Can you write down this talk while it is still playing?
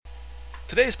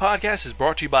Today's podcast is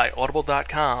brought to you by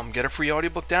Audible.com. Get a free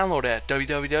audiobook download at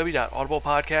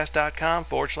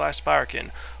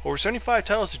www.audiblepodcast.com/Spirekin. Over 75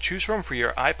 titles to choose from for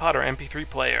your iPod or MP3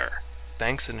 player.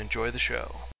 Thanks and enjoy the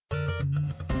show.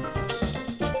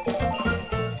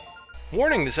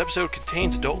 Warning, this episode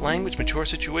contains adult language, mature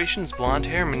situations, blonde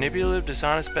hair, manipulative,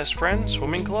 dishonest best friends,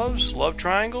 swimming clubs, love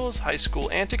triangles, high school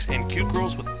antics, and cute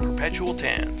girls with perpetual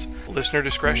tans. Listener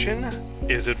discretion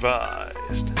is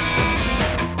advised.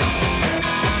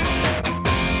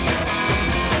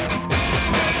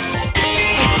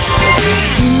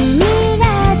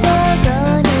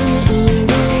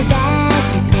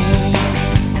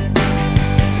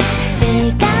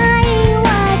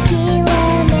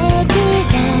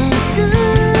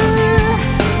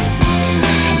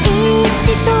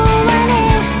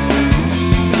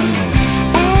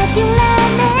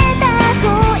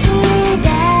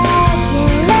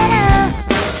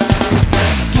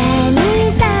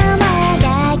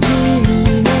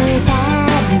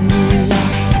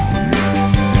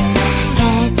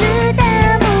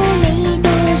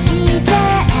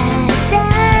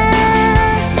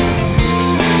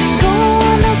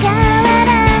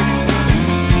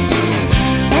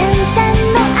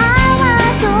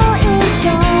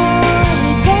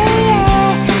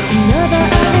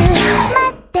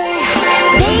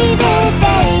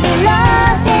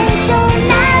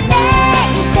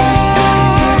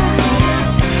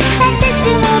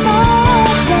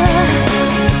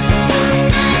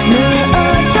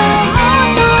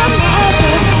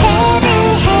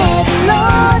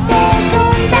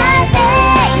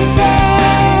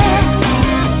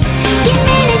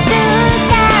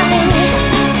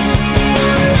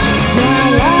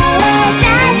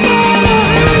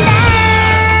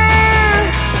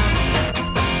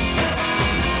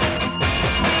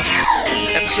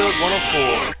 Episode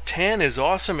 104, Tan is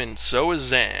awesome and so is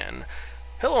Zan.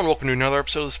 Hello and welcome to another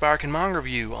episode of the Spirekin Manga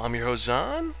Review. I'm your host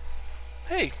Zan.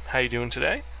 Hey, how you doing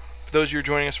today? For those of you who are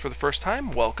joining us for the first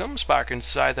time, welcome. Spirekin is a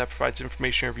site that provides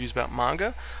information and reviews about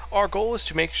manga. Our goal is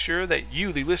to make sure that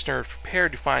you, the listener, are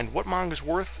prepared to find what manga is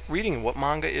worth reading and what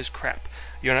manga is crap.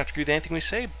 You don't have to agree with anything we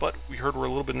say, but we heard we're a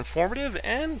little bit informative,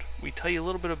 and we tell you a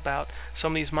little bit about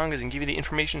some of these mangas and give you the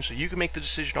information so you can make the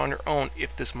decision on your own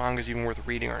if this manga is even worth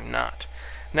reading or not.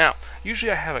 Now,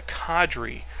 usually I have a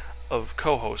cadre of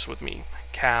co-hosts with me.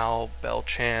 Cal,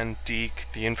 Belchan, Deke,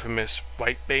 the infamous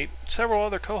Whitebait, several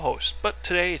other co-hosts. But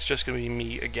today it's just going to be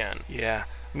me again. Yeah,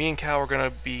 me and Cal were going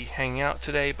to be hanging out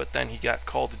today, but then he got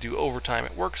called to do overtime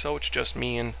at work, so it's just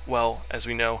me and, well, as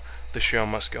we know, the show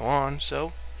must go on,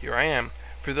 so here I am.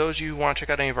 For those of you who want to check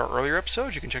out any of our earlier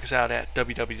episodes, you can check us out at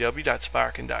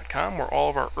www.spirekin.com, where all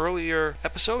of our earlier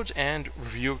episodes and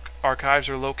review archives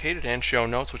are located, and show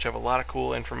notes, which have a lot of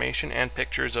cool information and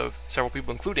pictures of several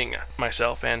people, including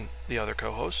myself and the other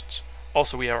co-hosts.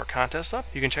 Also, we have our contest up.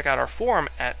 You can check out our forum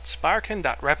at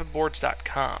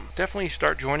spirekin.rapidboards.com. Definitely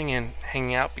start joining and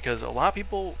hanging out because a lot of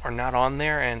people are not on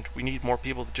there, and we need more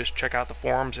people to just check out the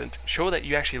forums and show that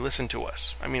you actually listen to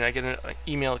us. I mean, I get an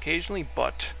email occasionally,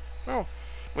 but, well,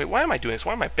 wait, why am I doing this?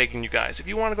 Why am I begging you guys? If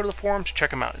you want to go to the forums, check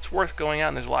them out. It's worth going out,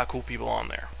 and there's a lot of cool people on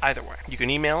there. Either way, you can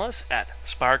email us at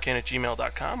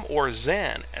spirekin@gmail.com or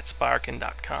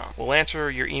zan@spirekin.com. We'll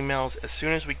answer your emails as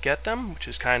soon as we get them, which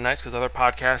is kind of nice because other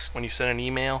podcasts, when you send an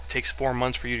email, it takes 4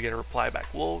 months for you to get a reply back.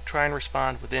 We'll try and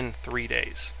respond within 3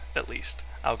 days, at least.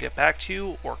 I'll get back to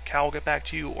you, or Cal will get back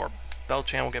to you, or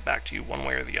Belchan will get back to you one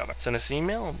way or the other. Send us an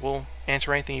email, and we'll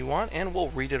answer anything you want, and we'll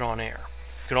read it on air.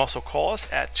 You can also call us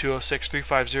at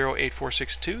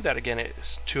 206-350-8462. That again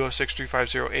is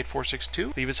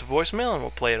 206-350-8462. Leave us a voicemail and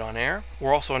we'll play it on air.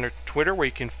 We're also under Twitter, where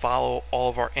you can follow all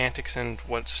of our antics and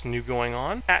what's new going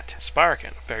on at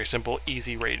Spirekin. Very simple,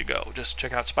 easy, ready to go. Just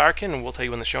check out Spirekin and we'll tell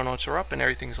you when the show notes are up and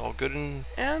everything's all good.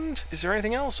 And is there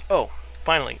anything else? Oh,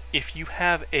 finally, if you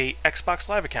have a Xbox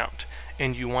Live account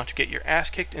and you want to get your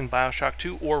ass kicked in BioShock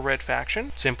 2 or Red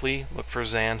Faction, simply look for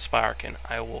Zan Spirekin.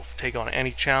 I will take on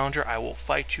any challenger, I will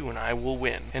fight you, and I will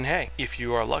win. And hey, if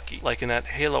you are lucky, like in that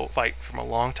Halo fight from a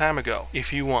long time ago,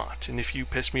 if you want, and if you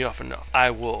piss me off enough, I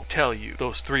will tell you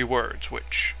those 3 words,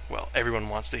 which, well, everyone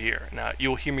wants to hear. Now,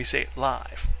 you'll hear me say it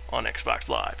live on Xbox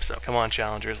Live, so come on,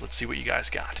 challengers, let's see what you guys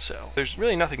got. So, there's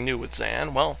really nothing new with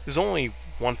Zan. Well, there's only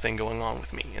one thing going on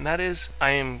with me, and that is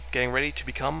I am getting ready to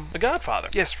become a godfather.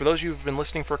 Yes, for those of you who've been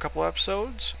listening for a couple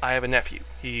episodes, I have a nephew.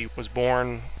 He was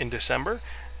born in December,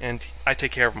 and I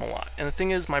take care of him a lot. And the thing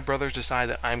is, my brothers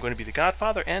decided that I'm going to be the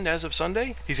godfather, and as of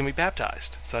Sunday, he's going to be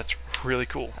baptized. So that's really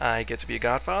cool. I get to be a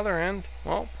godfather, and,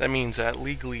 well, that means that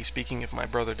legally speaking, if my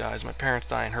brother dies, my parents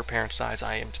die, and her parents dies,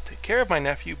 I am to take care of my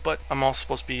nephew, but I'm also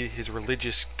supposed to be his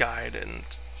religious guide and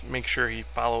make sure he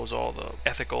follows all the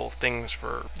ethical things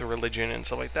for the religion and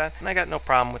stuff like that. And I got no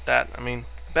problem with that. I mean,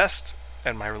 best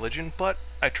at my religion, but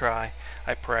I try,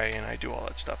 I pray, and I do all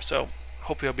that stuff. So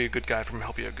hopefully I'll be a good guide from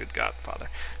Help You a Good Godfather.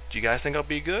 Do you guys think I'll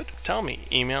be good? Tell me.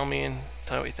 Email me and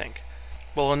tell me what you think.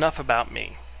 Well, enough about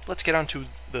me. Let's get on to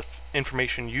the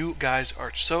information you guys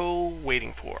are so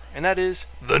waiting for, and that is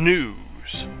the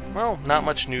news. Well, not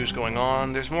much news going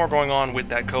on. There's more going on with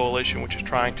that coalition, which is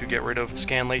trying to get rid of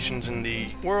scanlations in the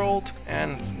world,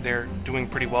 and they're doing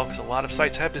pretty well because a lot of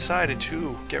sites have decided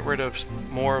to get rid of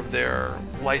more of their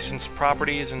licensed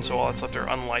properties, and so all that stuff, their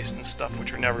unlicensed stuff,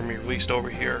 which are never going to be released over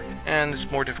here, and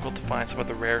it's more difficult to find some of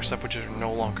the rare stuff which is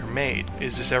no longer made.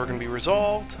 Is this ever going to be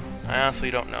resolved? I honestly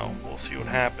don't know. We'll see what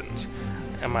happens.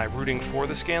 Am I rooting for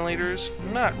the scanlators?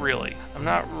 Not really. I'm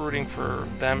not rooting for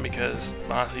them because,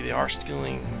 honestly, they are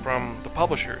stealing from the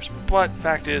publishers. But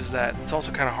fact is that it's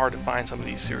also kind of hard to find some of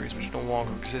these series which no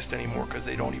longer exist anymore because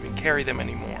they don't even carry them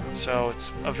anymore. So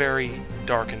it's a very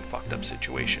dark and fucked up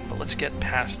situation. But let's get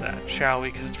past that, shall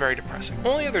we? Because it's very depressing.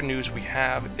 Only other news we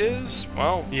have is,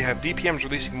 well, you have DPMs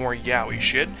releasing more yaoi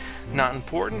shit. Not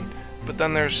important. But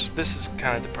then this is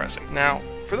kind of depressing. Now,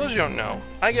 for those who don't know,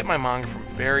 I get my manga from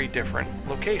very different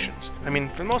locations. I mean,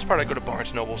 for the most part, I go to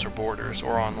Barnes & Nobles or Borders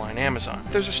or online Amazon.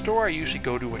 There's a store I usually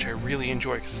go to which I really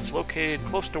enjoy because it's located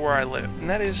close to where I live, and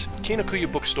that is Kinokuniya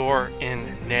Bookstore in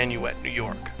Nanuet, New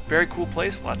York. Very cool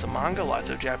place, lots of manga, lots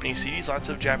of Japanese CDs, lots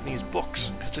of Japanese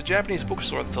books. It's a Japanese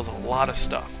bookstore that sells a lot of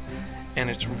stuff. And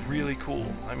it's really cool.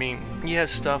 I mean, he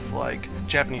has stuff like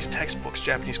Japanese textbooks,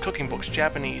 Japanese cooking books,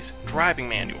 Japanese driving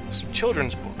manuals,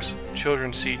 children's books,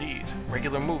 children's CDs,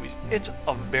 regular movies. It's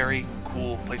a very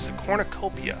cool place, a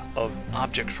cornucopia of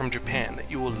objects from Japan that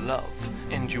you will love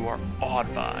and you are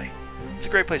awed by. It's a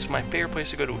great place. My favorite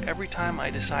place to go to every time I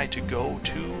decide to go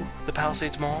to the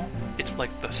Palisades Mall. It's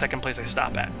like the second place I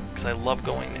stop at because I love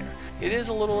going there. It is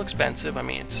a little expensive. I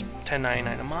mean, it's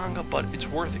 $10.99 a manga, but it's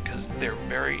worth it because they're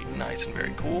very nice and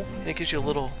very cool. And it gives you a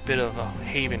little bit of a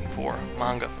haven for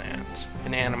manga fans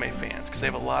and anime fans because they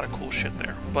have a lot of cool shit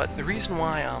there. But the reason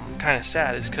why I'm kind of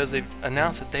sad is because they've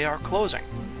announced that they are closing.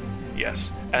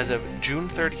 Yes, as of June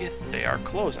 30th, they are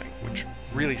closing, which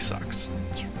really sucks.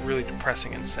 It's really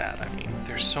depressing and sad. I mean,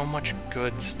 there's so much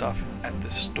good stuff at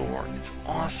this store. It's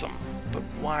awesome. But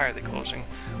why are they closing?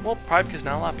 Well, probably because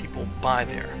not a lot of people buy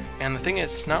there. And the thing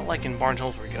is, it's not like in Barnes &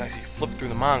 Nobles where you can actually flip through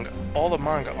the manga. All the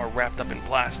manga are wrapped up in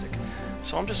plastic.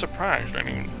 So I'm just surprised. I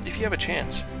mean, if you have a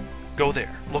chance, go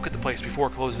there. Look at the place before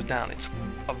it closes down. It's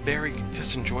a very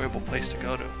just enjoyable place to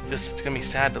go to. It's going to be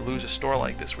sad to lose a store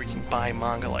like this where you can buy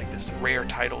manga like this. Rare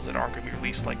titles that aren't going to be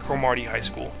released like Cromartie High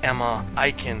School, Emma,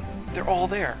 Aiken. They're all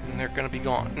there, and they're going to be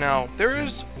gone. Now, there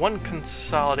is one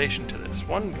consolidation to this,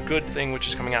 one good thing which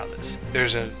is coming out of this.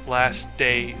 There's a last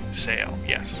day sale,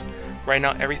 yes. Right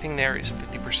now, everything there is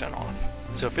 50% off.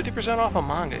 So 50% off a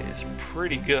manga is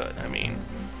pretty good. I mean,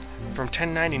 from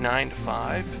 $10.99 to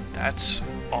 $5, that's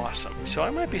awesome. So I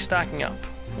might be stocking up.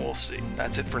 We'll see.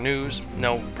 That's it for news.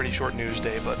 No, pretty short news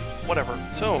day, but whatever.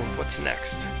 So, what's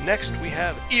next? Next, we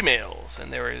have emails,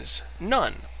 and there is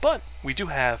none. But we do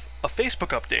have a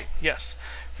Facebook update. Yes.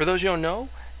 For those you don't know,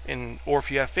 or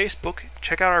if you have Facebook,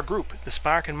 check out our group, the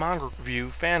Spark and Manga Review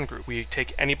fan group. We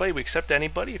take anybody, we accept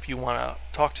anybody. If you want to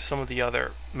talk to some of the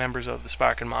other members of the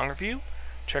Spark and Manga Review,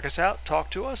 check us out,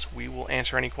 talk to us. We will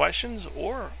answer any questions,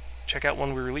 or check out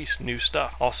when we release new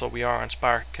stuff. Also, we are on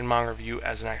Spark and Manga Review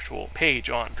as an actual page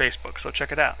on Facebook, so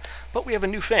check it out. But we have a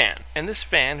new fan, and this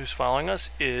fan who's following us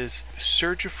is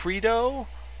Sergifredo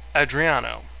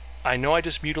Adriano. I know I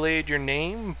just mutilated your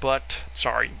name, but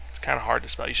sorry, it's kind of hard to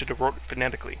spell. You should have wrote it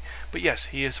phonetically. But yes,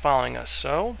 he is following us,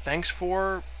 so thanks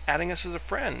for adding us as a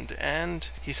friend. And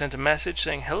he sent a message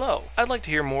saying, "Hello, I'd like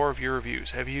to hear more of your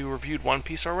reviews. Have you reviewed One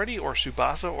Piece already, or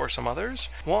Tsubasa, or some others?"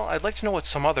 Well, I'd like to know what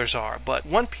some others are, but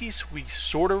One Piece we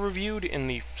sort of reviewed in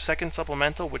the second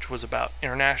supplemental, which was about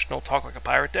International Talk Like a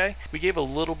Pirate Day. We gave a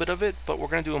little bit of it, but we're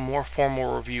going to do a more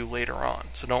formal review later on,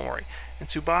 so don't worry. And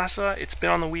Tsubasa, it's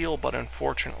been on the wheel, but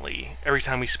unfortunately, every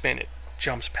time we spin it,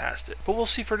 jumps past it. But we'll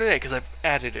see for today, because I've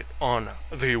added it on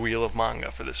the Wheel of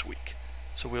Manga for this week.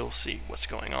 So we'll see what's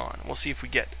going on. We'll see if we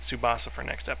get Tsubasa for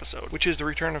next episode, which is the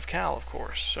return of Cal, of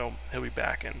course. So he'll be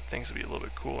back, and things will be a little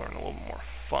bit cooler and a little bit more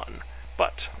fun.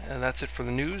 But that's it for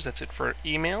the news. That's it for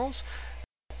emails.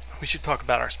 We should talk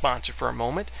about our sponsor for a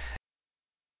moment.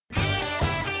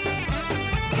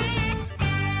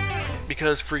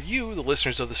 Because for you, the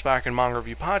listeners of the Spark and Manga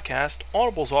Review podcast,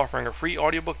 Audible's offering a free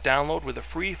audiobook download with a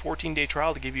free 14-day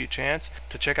trial to give you a chance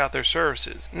to check out their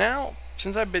services. Now,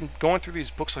 since I've been going through these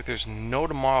books like there's no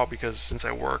tomorrow, because since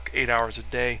I work 8 hours a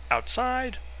day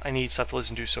outside, I need stuff to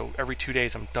listen to, so every 2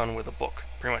 days I'm done with a book.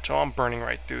 Pretty much all I'm burning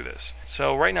right through this.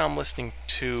 So right now I'm listening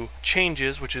to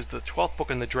Changes, which is the 12th book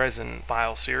in the Dresden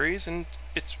Files series, and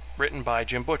it's written by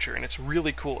Jim Butcher, and it's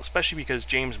really cool, especially because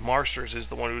James Marsters is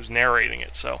the one who's narrating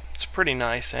it, so it's pretty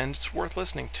nice and it's worth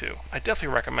listening to. I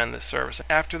definitely recommend this service.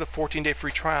 After the 14-day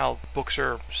free trial, books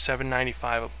are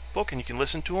 $7.95 a book, and you can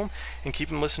listen to them and keep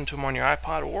them listening to them on your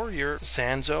iPod or your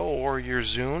Zanzo or your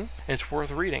Zune, and it's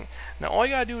worth reading. Now all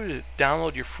you gotta do to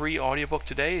download your free audiobook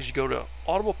today is you go to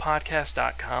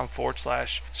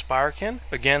audiblepodcast.com/Spirekin.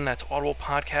 Again, that's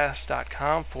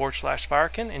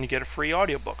audiblepodcast.com/Spirekin, and you get a free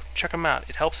audiobook. Check them out.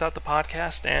 It helps out the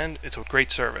podcast, and it's a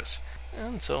great service.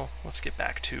 And so let's get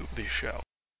back to the show.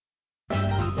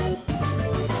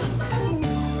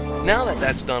 Now that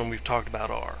that's done, we've talked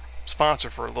about our sponsor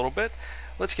for a little bit.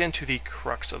 Let's get into the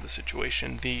crux of the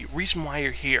situation, the reason why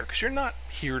you're here, because you're not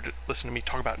here to listen to me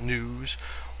talk about news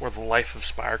or the life of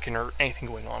Spirekin or anything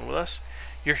going on with us.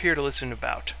 You're here to listen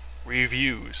about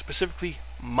reviews, specifically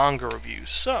manga reviews.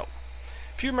 So,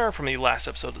 if you remember from the last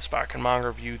episode of the Spirekin Manga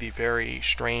Review, the very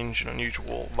strange and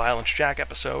unusual Violence Jack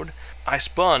episode, I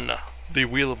spun the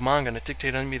wheel of manga and it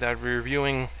dictated on me that I'd be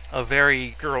reviewing a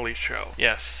very girly show.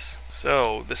 Yes,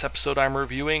 so this episode I'm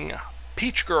reviewing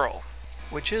Peach Girl,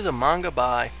 which is a manga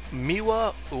by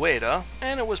Miwa Ueda,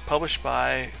 and it was published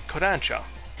by Kodansha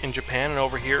in Japan, and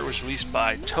over here it was released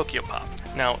by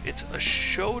Tokyopop. Now, it's a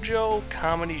shoujo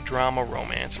comedy drama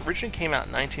romance. It originally came out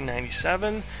in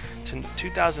 1997 to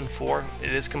 2004.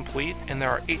 It is complete, and there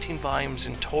are 18 volumes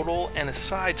in total and a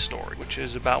side story, which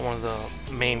is about one of the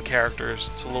main characters.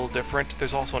 It's a little different.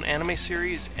 There's also an anime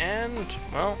series, and,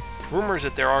 well, rumors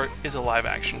that there is a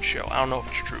live-action show. I don't know if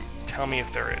it's true. Tell me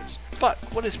if there is. But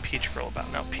what is Peach Girl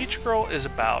about? Now, Peach Girl is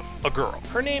about a girl.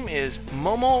 Her name is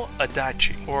Momo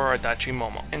Adachi, or Adachi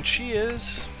Momo. And she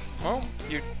is, well,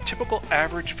 your typical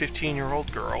average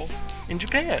 15-year-old girl in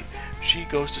Japan. She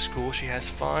goes to school, she has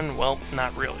fun. Well,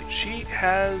 not really. She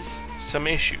has some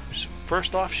issues.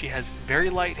 First off, she has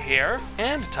very light hair,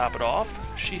 and to top it off,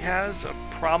 she has a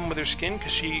problem with her skin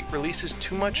because she releases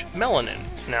too much melanin.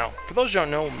 Now, for those who don't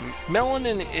know,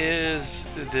 melanin is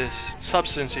this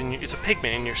substance, it's a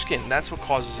pigment in your skin. That's what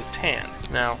causes a tan.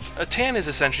 Now, a tan is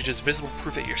essentially just visible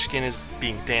proof that your skin is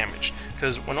being damaged,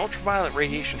 because when ultraviolet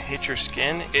radiation hits your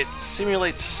skin, it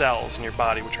simulates cells in your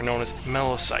body, which are known as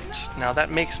melanocytes. Now,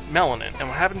 that makes melanin, and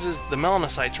what happens is the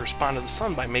melanocytes respond to the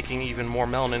sun by making even more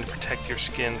melanin to protect your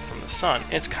skin from the sun.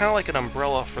 And it's kind of like an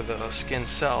umbrella for the skin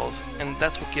cells, and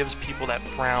that's what gives people that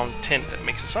brown tint that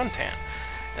makes a suntan.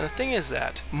 And the thing is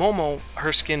that Momo,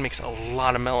 her skin makes a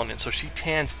lot of melanin, so she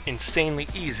tans insanely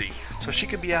easy. So she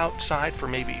could be outside for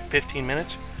maybe 15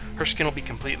 minutes, her skin will be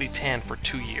completely tan for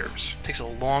 2 years. It takes a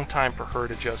long time for her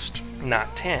to just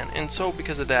not tan, and so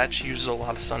because of that, she uses a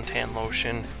lot of suntan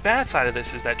lotion. Bad side of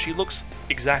this is that she looks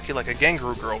exactly like a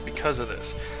Ganguru girl because of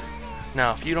this.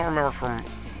 Now, if you don't remember from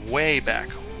way back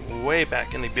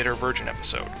in the Bitter Virgin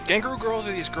episode, Ganguru girls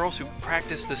are these girls who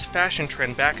practiced this fashion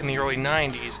trend back in the early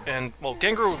 90s, and, well,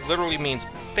 Ganguru literally means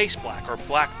face black or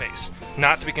blackface,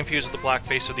 not to be confused with the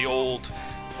blackface of the old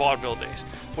vaudeville days.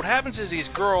 What happens is these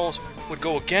girls would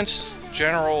go against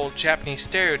general Japanese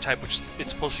stereotype, which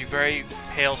it's supposed to be very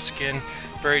pale skin,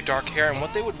 very dark hair, and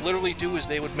what they would literally do is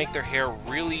they would make their hair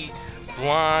really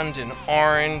blonde and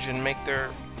orange and make their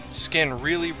skin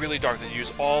really, really dark. They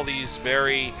use all these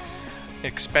very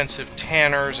expensive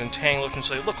tanners and tanning lotions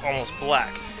so they look almost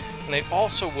black. And they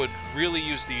also would really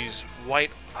use these white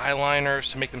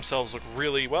eyeliners to make themselves look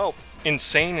really, well,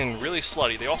 insane and really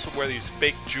slutty. They also wear these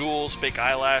fake jewels, fake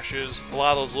eyelashes, a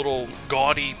lot of those little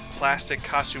gaudy plastic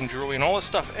costume jewelry and all this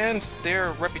stuff, and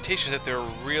their reputation is that they're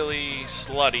really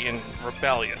slutty and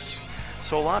rebellious.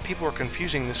 So a lot of people are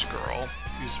confusing this girl,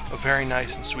 who's a very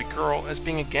nice and sweet girl, as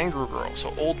being a Ganguru girl.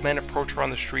 So old men approach her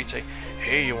on the street, say,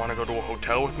 "Hey, you want to go to a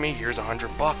hotel with me? Here's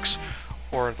 $100.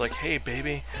 Or like, "Hey,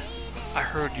 baby, I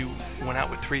heard you went out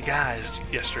with 3 guys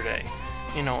yesterday."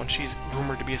 You know, and she's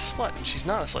rumored to be a slut, and she's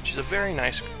not a slut. She's a very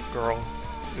nice girl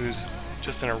who's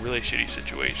just in a really shitty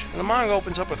situation. And the manga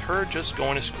opens up with her just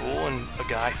going to school, and a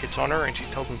guy hits on her, and she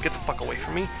tells him, "Get the fuck away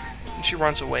from me." And she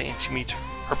runs away, and she meets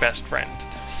her best friend,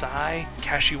 Sai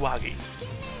Kashiwagi.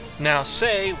 Now,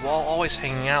 Sei, while always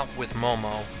hanging out with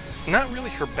Momo, not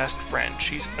really her best friend.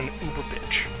 She's an uber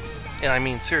bitch. And I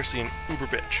mean, seriously, an uber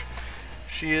bitch.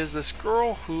 She is this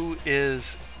girl who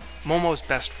is Momo's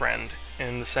best friend,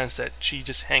 in the sense that she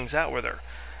just hangs out with her.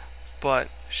 But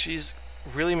she's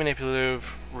really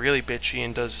manipulative, really bitchy,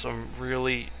 and does some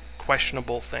really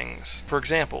questionable things. For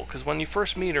example, because when you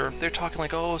first meet her, they're talking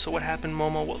like, "Oh, so what happened,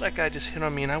 Momo? Well, that guy just hit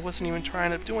on me, and I wasn't even trying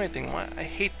to do anything. I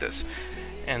hate this."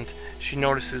 And she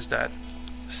notices that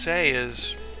Sei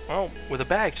is oh, with a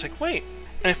bag. She's like, wait.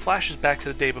 And it flashes back to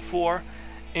the day before,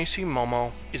 and you see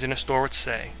Momo is in a store with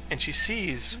Sei, and she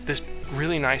sees this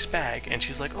really nice bag, and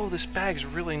she's like, oh, this bag's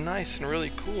really nice and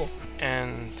really cool.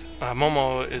 And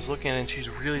Momo is looking, and she's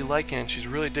really liking it, and she's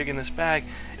really digging this bag,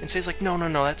 and Sei's like, no,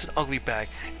 that's an ugly bag.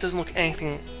 It doesn't look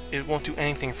anything, it won't do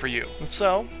anything for you. And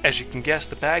so, as you can guess,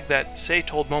 the bag that Sei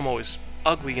told Momo is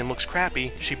ugly and looks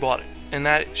crappy, she bought it. And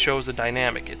that shows the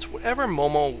dynamic. It's whatever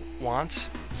Momo wants,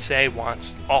 Sei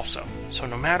wants also. So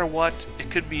no matter what, it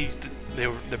could be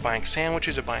they're buying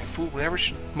sandwiches or buying food, whatever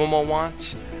Momo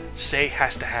wants, Sei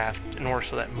has to have in order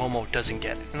so that Momo doesn't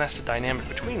get it. And that's the dynamic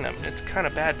between them. It's kind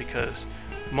of bad because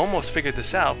Momo's figured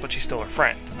this out, but she's still her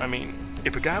friend. I mean,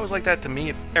 if a guy was like that to me,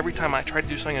 if every time I tried to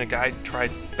do something and a guy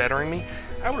tried bettering me,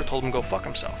 I would have told him to go fuck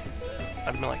himself.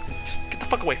 I'd been like, just get the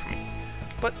fuck away from me.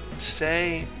 But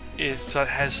Sei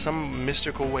has some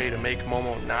mystical way to make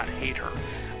Momo not hate her,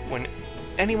 when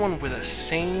anyone with a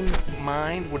sane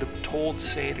mind would have told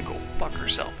Sei to go fuck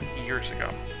herself years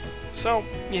ago. So,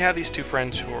 you have these two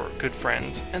friends who are good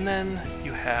friends, and then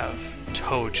you have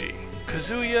Toji.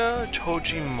 Kazuya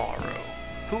Tojimaru,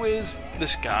 who is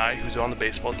this guy who's on the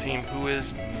baseball team who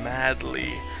is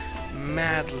madly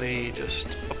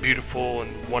just a beautiful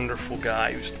and wonderful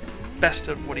guy who's best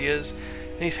at what he is,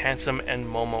 and he's handsome, and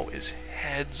Momo is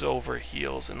heads over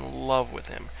heels in love with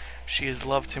him. She has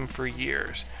loved him for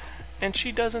years. And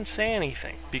she doesn't say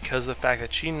anything because of the fact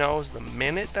that she knows the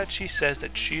minute that she says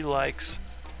that she likes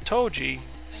Toji,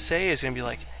 Sei is going to be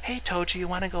like, hey Toji, you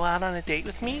want to go out on a date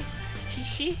with me? Hee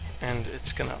hee. And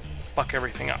it's going to fuck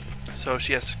everything up. So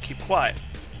she has to keep quiet.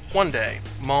 One day,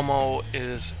 Momo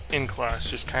is in class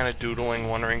just kind of doodling,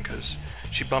 wondering because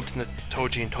she bumped into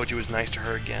Toji and Toji was nice to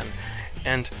her again.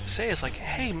 And Sei is like,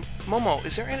 hey Momo,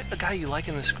 is there a guy you like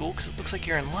in this school? Because it looks like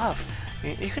you're in love.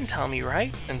 You can tell me,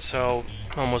 right? And so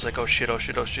Momo's like, oh shit,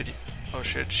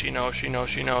 she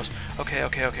knows. Okay,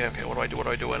 what do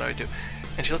I do?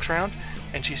 And she looks around,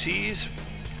 and she sees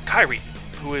Kairi,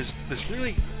 who is this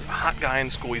really hot guy in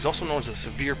school. He's also known as a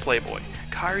severe playboy,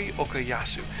 Kairi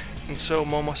Okayasu. And so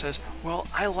Momo says, well,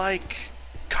 I like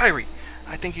Kairi.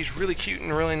 I think he's really cute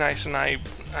and really nice, and I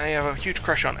have a huge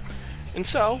crush on him. And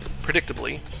so,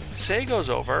 predictably, Sei goes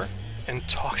over and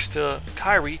talks to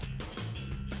Kairi.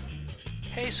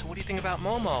 Hey, so what do you think about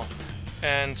Momo?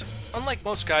 And unlike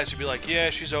most guys who'd be like, yeah,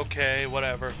 she's okay,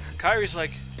 whatever, Kairi's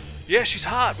like, yeah, she's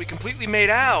hot, we completely made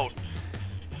out.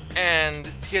 And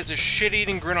he has a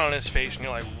shit-eating grin on his face, and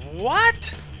you're like,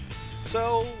 what?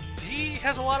 So he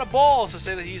has a lot of balls to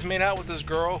say that he's made out with this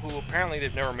girl who apparently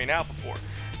they've never made out before.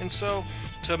 And so,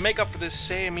 to make up for this,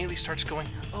 Sei immediately starts going,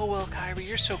 oh, well, Kairi,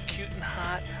 you're so cute and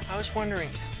hot. I was wondering,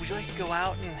 would you like to go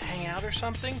out and hang out or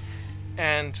something?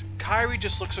 And Kairi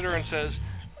just looks at her and says,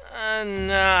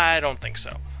 nah, I don't think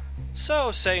so.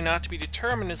 So Sei, not to be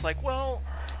determined, is like, well,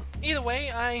 either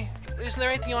way, isn't there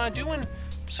anything you want to do? And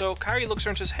so Kairi looks at her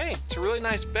and says, hey, it's a really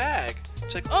nice bag.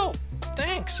 She's like, oh,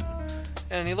 thanks.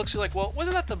 And he looks at her like, well,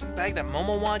 wasn't that the bag that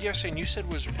Momo wanted yesterday and you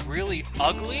said was really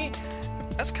ugly?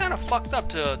 That's kind of fucked up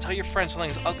to tell your friend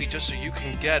something's ugly just so you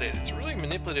can get it. It's really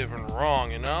manipulative and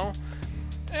wrong, you know?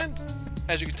 And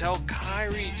as you can tell,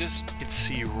 Kairi just could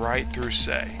see right through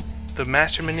Sei. The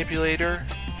master manipulator,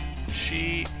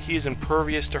 he is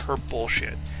impervious to her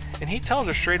bullshit. And he tells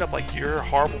her straight up, like, you're a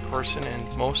horrible person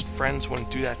and most friends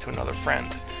wouldn't do that to another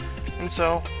friend. And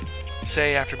so,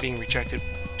 Sei, after being rejected,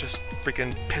 just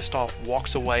freaking pissed off,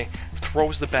 walks away,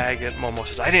 throws the bag at Momo,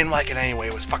 says, I didn't like it anyway,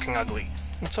 it was fucking ugly.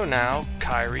 And so now,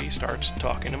 Kairi starts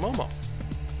talking to Momo.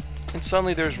 And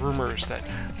suddenly there's rumors that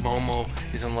Momo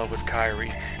is in love with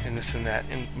Kairi, and this and that,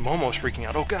 and Momo's freaking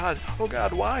out, oh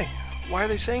god, why? Why are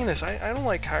they saying this? I don't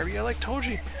like Kairi, I like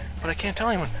Toji, but I can't tell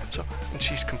anyone. So, and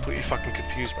she's completely fucking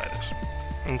confused by this.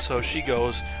 And so she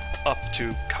goes up to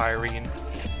Kairi and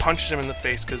punches him in the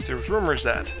face, because there's rumors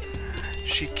that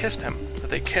she kissed him,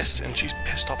 that they kissed, and she's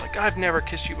pissed off, like, I've never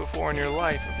kissed you before in your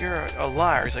life, you're a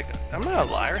liar. He's like, I'm not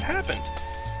a liar, it happened.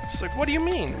 It's like, what do you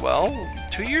mean? Well,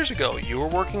 2 years ago, you were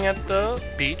working at the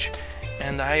beach,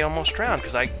 and I almost drowned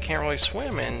because I can't really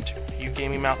swim, and you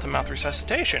gave me mouth-to-mouth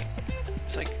resuscitation.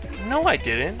 It's like, no, I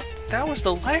didn't. That was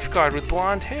the lifeguard with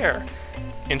blonde hair.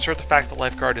 Insert the fact the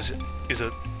lifeguard is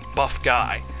a buff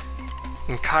guy.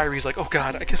 And Kairi's like, oh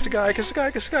god, I kissed a guy. He's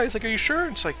like, are you sure?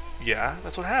 It's like, yeah,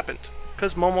 that's what happened.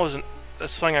 Because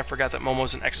that's something I forgot, that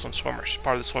Momo's an excellent swimmer. She's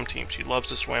part of the swim team. She loves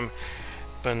to swim.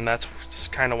 And that's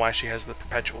kind of why she has the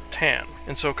perpetual tan.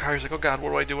 And so Kairi's like, oh god,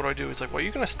 what do I do? He's like, well,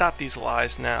 you're going to stop these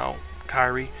lies now,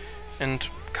 Kairi. And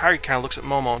Kairi kind of looks at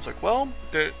Momo and is like, well,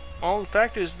 the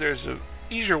fact is there's a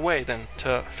easier way than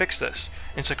to fix this.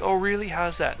 And it's like, oh really,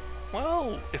 how's that?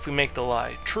 Well, if we make the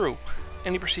lie true,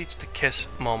 and he proceeds to kiss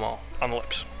Momo on the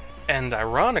lips. And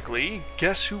ironically,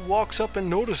 guess who walks up and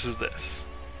notices this?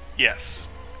 Yes,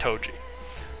 Toji.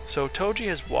 So Toji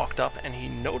has walked up and he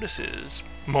notices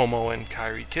Momo and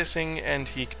Kairi kissing, and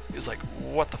he is like,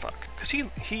 what the fuck? Because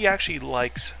he actually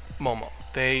likes Momo.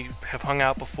 They have hung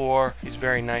out before. He's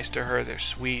very nice to her. They're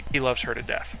sweet. He loves her to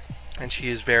death. And she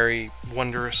is very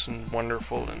wondrous and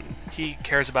wonderful, and he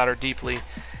cares about her deeply.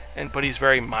 But he's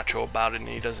very macho about it, and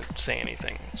he doesn't say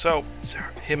anything. So,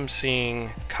 him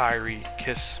seeing Kairi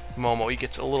kiss Momo, he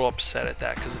gets a little upset at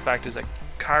that, because the fact is that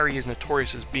Kairi is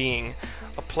notorious as being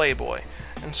a playboy.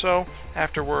 And so,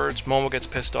 afterwards, Momo gets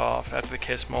pissed off. After the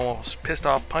kiss, Momo's pissed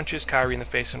off, punches Kairi in the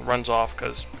face, and runs off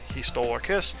because he stole her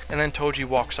kiss. And then Toji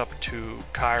walks up to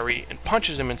Kairi and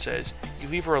punches him and says, "You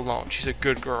leave her alone. She's a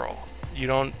good girl. You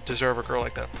don't deserve a girl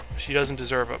like that. She doesn't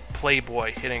deserve a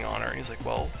playboy hitting on her." And he's like,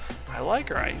 well, I like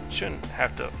her. I shouldn't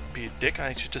have to be a dick.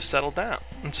 I should just settle down.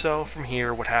 And so from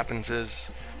here, what happens is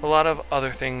a lot of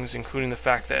other things, including the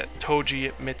fact that Toji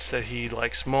admits that he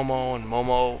likes Momo, and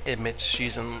Momo admits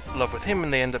she's in love with him,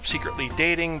 and they end up secretly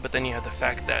dating. But then you have the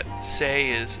fact that Sei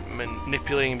is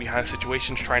manipulating behind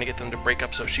situations, trying to get them to break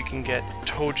up so she can get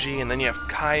Toji. And then you have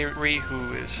Kairi,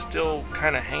 who is still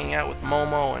kind of hanging out with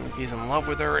Momo, and he's in love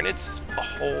with her. And it's a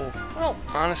whole, well,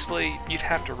 honestly, you'd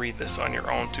have to read this on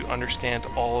your own to understand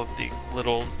all of the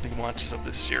little nuances of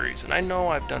this series. And I know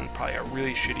I've done probably a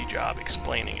really shitty job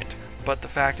explaining it. But the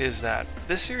fact is that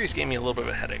this series gave me a little bit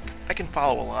of a headache. I can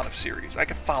follow a lot of series. I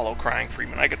could follow Crying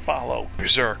Freeman. I could follow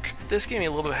Berserk. This gave me a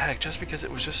little bit of a headache just because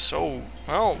it was just so,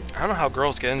 well, I don't know how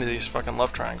girls get into these fucking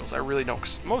love triangles. I really don't.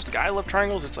 'Cause most guy love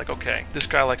triangles, it's like, okay, this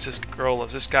guy likes this girl,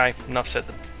 loves this guy. Enough said.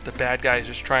 The bad guy is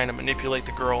just trying to manipulate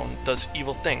the girl and does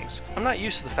evil things. I'm not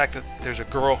used to the fact that there's a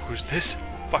girl who's this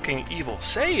fucking evil.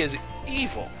 Sei is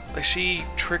evil. Like, she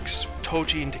tricks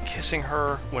Toji into kissing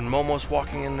her when Momo's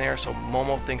walking in there, so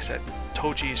Momo thinks that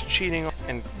Toji is cheating,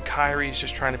 and Kairi's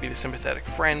just trying to be the sympathetic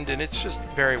friend, and it's just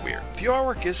very weird. The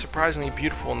artwork is surprisingly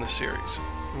beautiful in this series.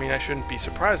 I mean, I shouldn't be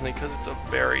surprisingly, because it's a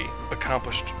very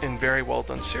accomplished and very well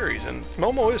done series, and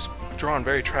Momo is drawn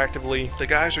very attractively. The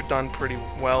guys are done pretty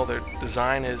well. Their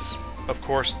design is, of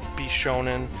course, Beast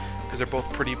Shonen, because they're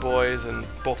both pretty boys and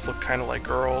both look kind of like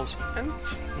girls, and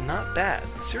it's not bad.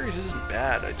 The series isn't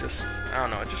bad. I don't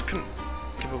know, I just couldn't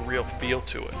give a real feel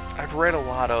to it. I've read a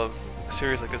lot of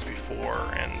series like this before,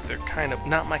 and they're kind of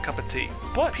not my cup of tea.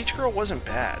 But Peach Girl wasn't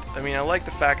bad. I mean, I like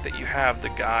the fact that you have the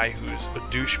guy who's a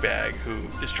douchebag who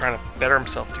is trying to better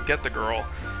himself to get the girl,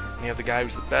 and you have the guy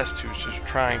who's the best who's just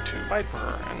trying to fight for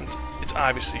her, and it's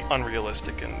obviously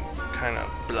unrealistic and kind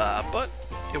of blah, but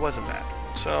it wasn't bad.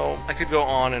 So, I could go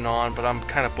on and on, but I'm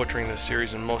kind of butchering this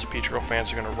series, and most Peach Girl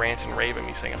fans are going to rant and rave at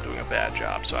me saying I'm doing a bad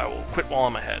job, so I will quit while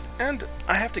I'm ahead. And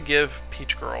I have to give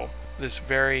Peach Girl this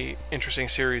very interesting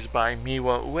series by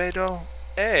Miwa Uedo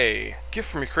a gift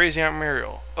from your crazy Aunt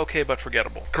Muriel. Okay, but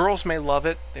forgettable. Girls may love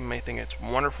it, they may think it's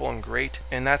wonderful and great,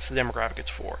 and that's the demographic it's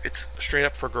for. It's straight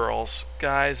up for girls.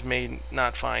 Guys may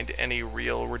not find any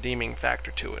real redeeming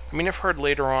factor to it. I mean, I've heard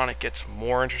later on it gets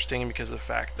more interesting because of the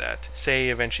fact that Sei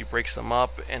eventually breaks them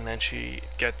up, and then she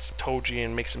gets Toji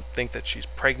and makes him think that she's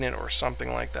pregnant or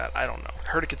something like that. I don't know. I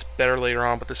heard it gets better later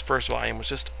on, but this first volume was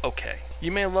just okay.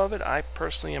 You may love it. I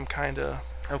personally am kinda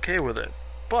okay with it.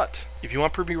 But if you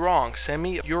want to prove me wrong, send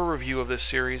me your review of this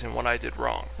series and what I did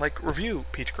wrong. Like, review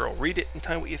Peach Girl, read it, and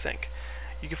tell me what you think.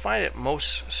 You can find it at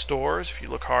most stores if you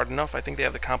look hard enough. I think they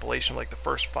have the compilation of like the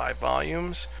first 5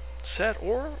 volumes set,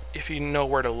 or if you know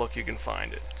where to look, you can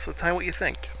find it. So tell me what you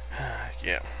think.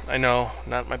 Yeah, I know,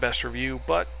 not my best review,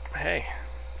 but hey,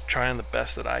 trying the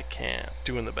best that I can,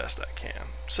 doing the best I can.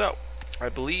 So, I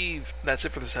believe that's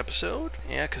it for this episode.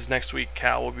 Yeah, because next week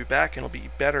Cal will be back, and it'll be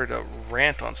better to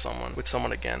rant on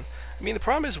someone again. I mean, the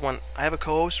problem is when I have a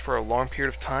co-host for a long period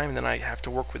of time and then I have to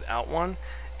work without one,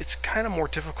 it's kind of more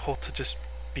difficult to just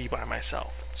be by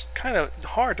myself. It's kind of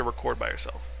hard to record by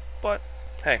yourself. But,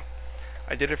 hey,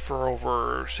 I did it for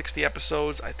over 60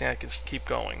 episodes. I think I can just keep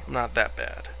going. I'm not that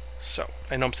bad. So,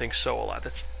 I know I'm saying so a lot.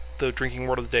 That's the drinking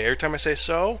word of the day. Every time I say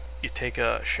so, you take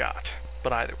a shot.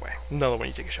 But either way, another one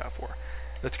you take a shot for.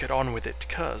 Let's get on with it,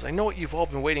 because I know what you've all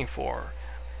been waiting for.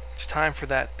 It's time for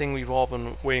that thing we've all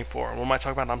been waiting for. And what am I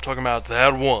talking about? I'm talking about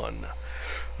that one.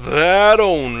 That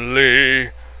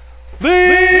only. The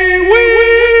Wheel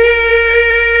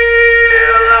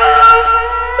of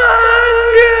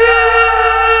Manga!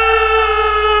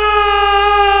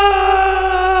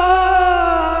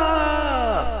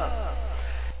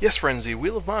 Yeah, Yes, friends, the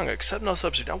Wheel of Manga, accept no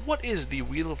substitute. Now, what is the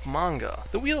Wheel of Manga?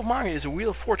 The Wheel of Manga is a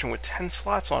Wheel of Fortune with 10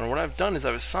 slots on it. What I've done is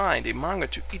I've assigned a manga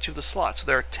to each of the slots. So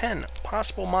there are 10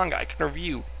 possible manga I can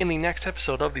review in the next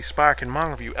episode of the Sparkin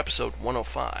Manga Review, episode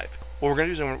 105. What we're going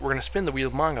to do is we're going to spin the Wheel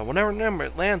of Manga. Whatever number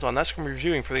it lands on, that's going to be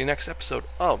reviewing for the next episode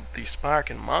of the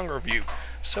Sparkin Manga Review.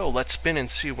 So let's spin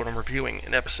and see what I'm reviewing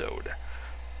in episode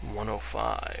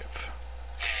 105.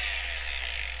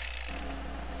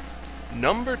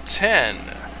 Number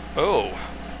 10. Oh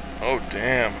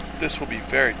damn. This will be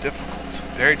very difficult.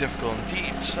 Very difficult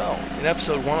indeed. So, in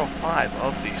episode 105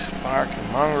 of the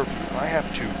Sparkin Manga Review, I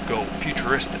have to go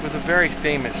futuristic with a very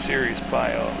famous series by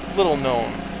a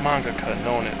little-known mangaka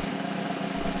known as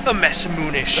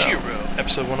Masamune Shirow.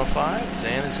 Episode 105,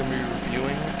 Zan is going to be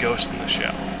reviewing Ghost in the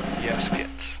Shell. Yes,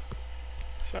 kids.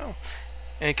 So,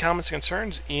 any comments or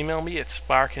concerns, email me at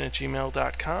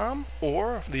sparkin@gmail.com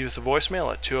or leave us a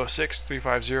voicemail at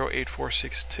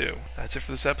 206-350-8462. That's it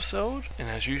for this episode, and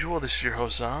as usual, this is your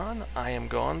host Zan. I am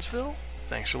Gonzville.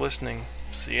 Thanks for listening.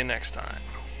 See you next time.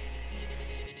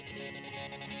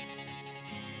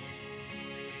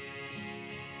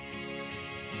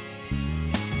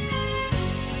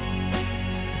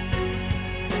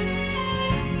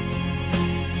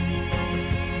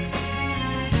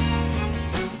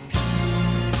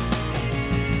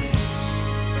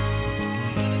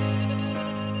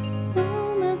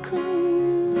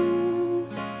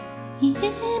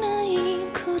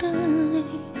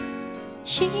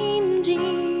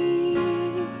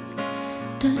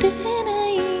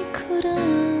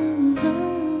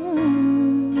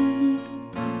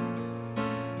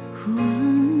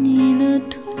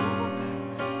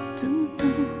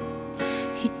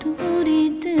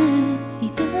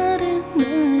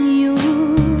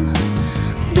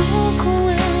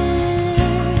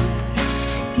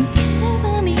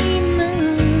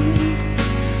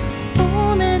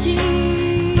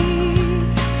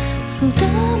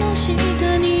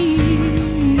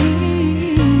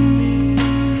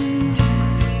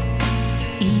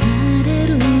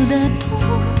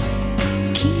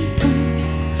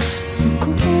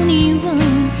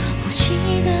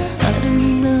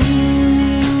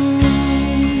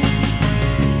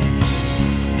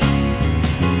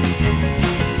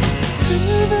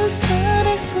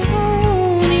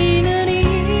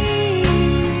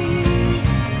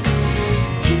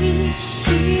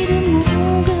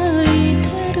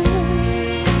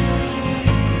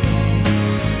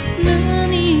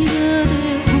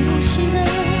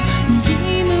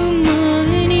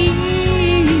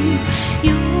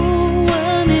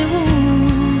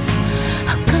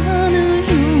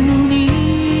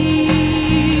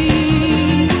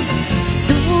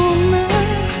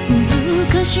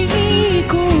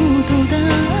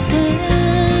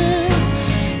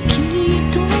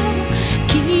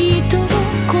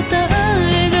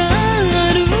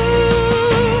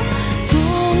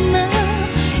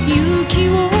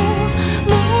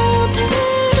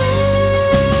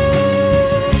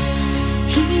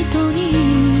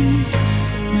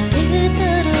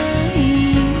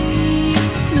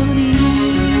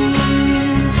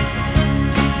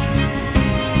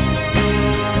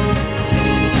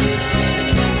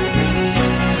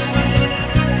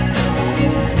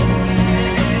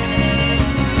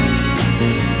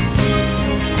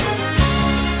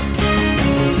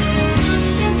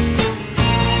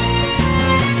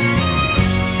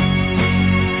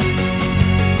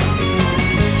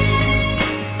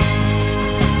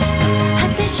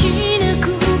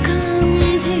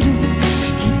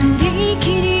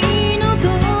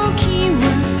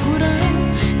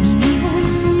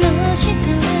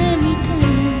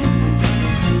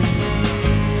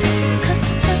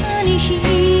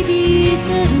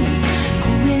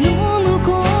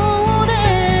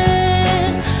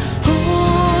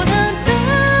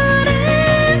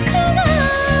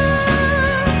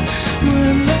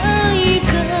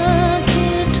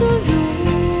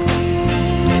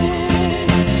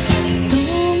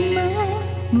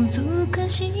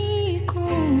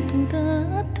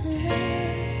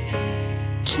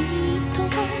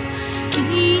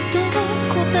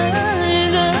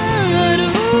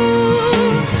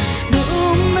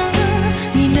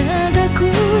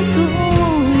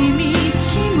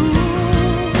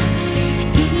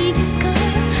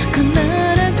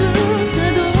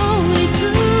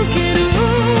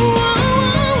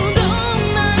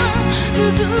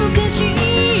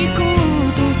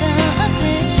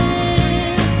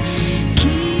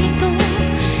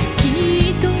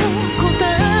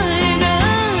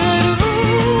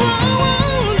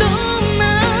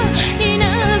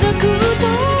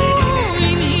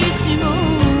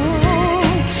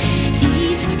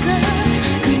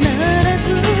必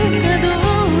ず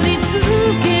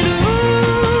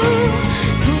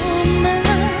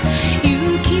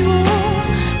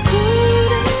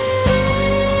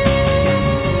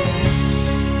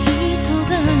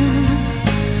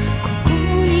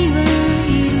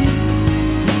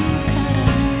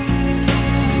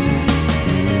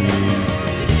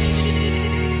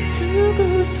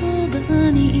そば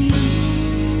にいる